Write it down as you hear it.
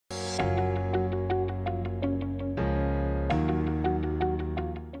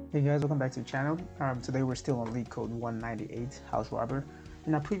Hey guys, welcome back to the channel. Today we're still on Leetcode 198 house robber.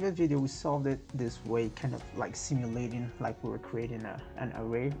 In our previous video we solved it this way, kind of like simulating like we were creating an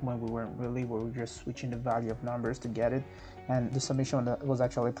array when we weren't really, we were just switching the value of numbers to get it, and the summation on that was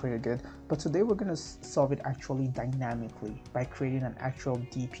actually pretty good. But today we're going to solve it actually dynamically by creating an actual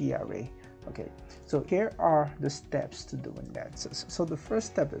DP array. Okay, so here are the steps to doing that. So the first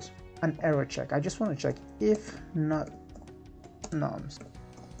step is an error check. I just want to check if not nums,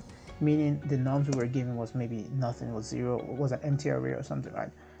 meaning the nums we were given was maybe nothing, it was 0, was an empty array or something,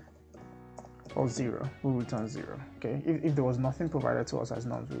 right? Or 0, we'll return 0. Okay, if there was nothing provided to us as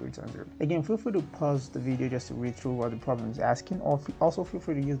nums, we'll return 0. Again, feel free to pause the video just to read through what the problem is asking, or also feel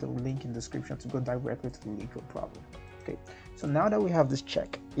free to use the link in the description to go directly to the Leetcode problem. Okay, so now that we have this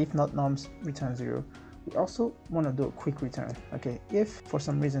check, if not nums, return 0, we also want to do a quick return. Okay, if for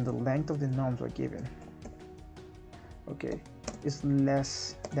some reason the length of the nums we're given, okay, is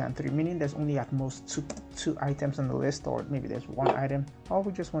less than 3, meaning there's only at most two items on the list, or maybe there's one item, all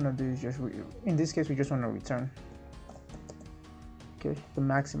we just want to do is just in this case we just want to return, okay, the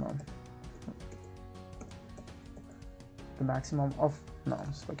maximum of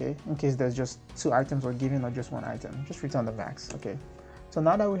nums. Okay, in case there's just 2 items or given or just 1 item, just return the max. Okay, so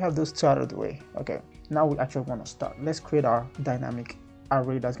now that we have those 2 out of the way, okay, now we actually want to start. Let's create our dynamic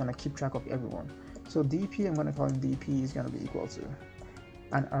array that's going to keep track of everyone. So DP, I'm going to call it DP, is going to be equal to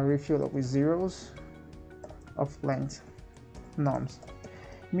an array filled up with zeros of length nums,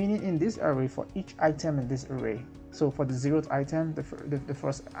 meaning in this array for each item in this array, so for the 0th item, the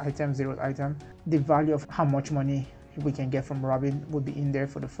first item, 0th item, the value of how much money we can get from robbing would be in there.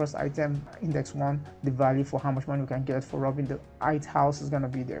 For the first item, index 1, the value for how much money we can get for robbing the ith house is going to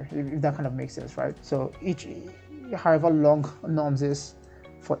be there, if that kind of makes sense, right? So each, however long nums is,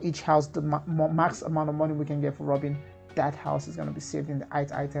 for each house, the max amount of money we can get for robbing that house is going to be saved in the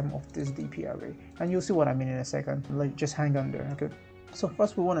ith item of this DP array, and you'll see what I mean in a second. Like, just hang on there. Okay, so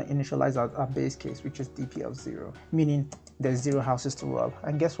first we want to initialize our base case, which is DP of 0, meaning there's 0 houses to rob.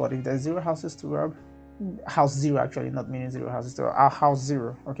 And guess what, if there's 0 houses to rob, house 0 actually, not meaning 0 houses to rob, our house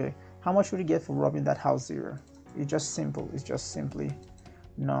 0, okay, how much would you get for robbing that house 0? It's just simple, it's just simply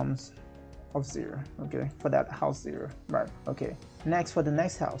nums of 0, okay, for that house 0, right? Okay, next for the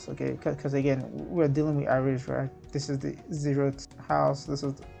next house, okay, because again we're dealing with arrays, right? This is the 0th house, this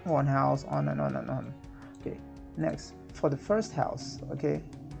is 1 house, on and on and on. Okay, next for the first house, okay,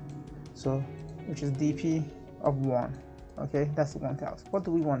 so which is DP of 1, okay, that's the 1th house. What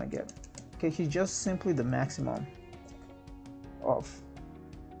do we want to get? Okay, he's just simply the maximum of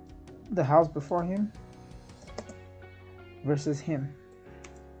the house before him versus him,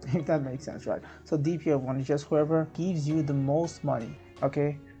 if that makes sense, right? So DP of 1 is just whoever gives you the most money,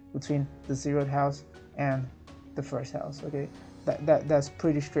 okay, between the 0th house and the first house. Okay, that's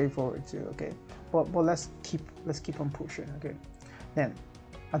pretty straightforward too. Okay, but let's keep on pushing. Okay, then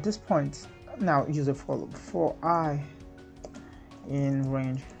at this point, now use a for loop for I in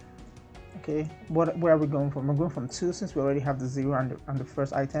range. Okay, where are we going from? We're going from 2, since we already have the 0 on the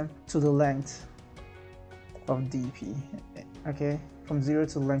first item, to the length of DP. Okay, from 0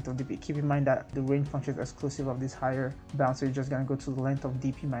 to the length of DP. Keep in mind that the range function is exclusive of this higher bound, so you're just going to go to the length of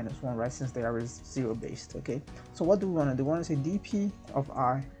DP minus 1, right, since they are 0 based. Okay, so what do we want to do? We want to say DP of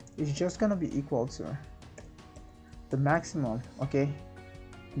I is just going to be equal to the maximum, okay,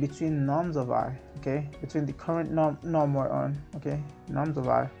 between nums of I, okay, between the current num we're on, okay, nums of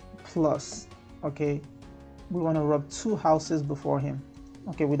I plus, okay, we want to rob 2 houses before him.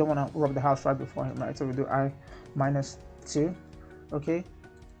 Okay, we don't want to rob the house right before him, right? So we do I minus 2, okay,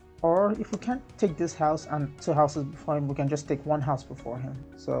 or if we can't take this house and 2 houses before him, we can just take 1 house before him.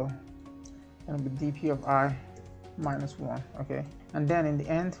 So it'll be DP of I minus 1, okay, and then in the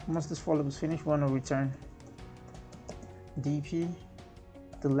end, once this for loop is finished, we want to return DP,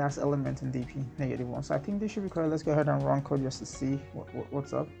 the last element in DP, -1. So I think this should be correct. Let's go ahead and run code just to see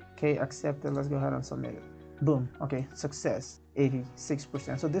what's up. Okay, accepted. Let's go ahead and submit it. Boom. Okay, success,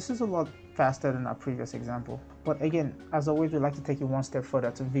 86%. So this is a lot faster than our previous example, but again, as always, we like to take it one step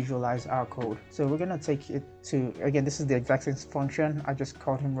further to visualize our code. So we're gonna take it to, again, this is the exact same function. I just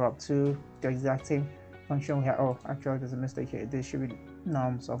called him rob2, the exact same function we have. Oh, actually there's a mistake here. This should be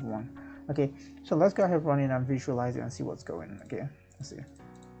nums of 1. Okay, so let's go ahead, run it and visualize it and see what's going on. Okay, let's see.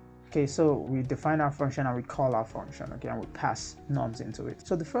 Okay, so we define our function and we call our function, okay, and we pass nums into it.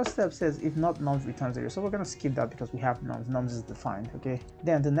 So the first step says if not nums, return 0. So we're going to skip that because we have nums is defined, okay.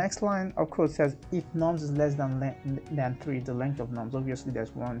 Then the next line of code says if nums is less than 3, the length of nums. Obviously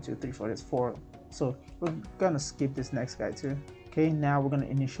there's 1, 2, 3, 4, there's 4. So we're going to skip this next guy too. Okay, now we're going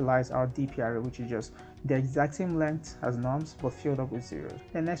to initialize our DP array, which is just the exact same length as nums but filled up with zeros.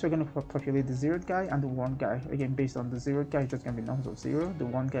 Then next we're going to populate the zeroed guy and the one guy. Again, based on the zeroed guy, it's just going to be nums of 0. The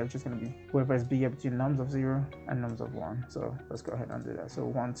one guy is just going to be whoever is bigger between nums of 0 and nums of 1. So let's go ahead and do that. So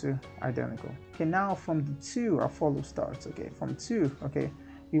 1, 2, identical. Okay, now from the 2 our for loop starts. Okay, from 2, okay,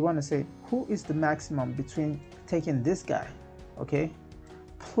 we want to say who is the maximum between taking this guy, okay,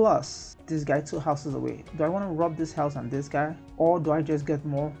 plus this guy 2 houses away. Do I want to rob this house and this guy, or do I just get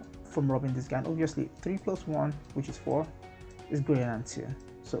more from robbing this guy? And obviously 3 plus 1, which is 4, is greater than 2,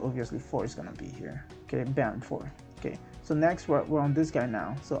 so obviously 4 is going to be here. Okay, bam, 4. Okay, so next we're on this guy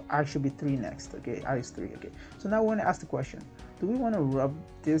now, so I should be 3 next. Okay, I is 3. Okay, so now we want to ask the question, do we want to rob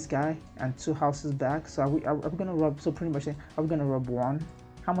this guy and 2 houses back? So are we going to rob, so pretty much saying, are we going to rob 1?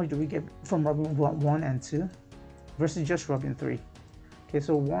 How much do we get from robbing 1 and 2 versus just robbing 3? Okay,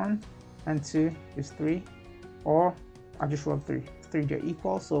 so 1 and 2 is 3, or I just robbed 3. 3 they're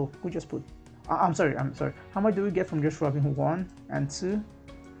equal, so we just put I'm sorry, how much do we get from just robbing 1 and 2,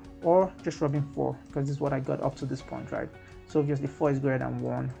 or just robbing 4? Because this is what I got up to this point, right? So obviously 4 is greater than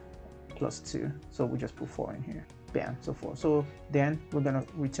 1 plus 2, so we just put 4 in here. Bam, so 4. So then we're gonna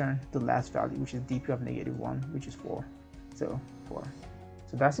return the last value, which is dp of -1, which is 4. So 4.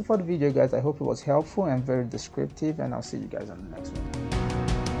 So that's it for the video, guys. I hope it was helpful and very descriptive, and I'll see you guys on the next one.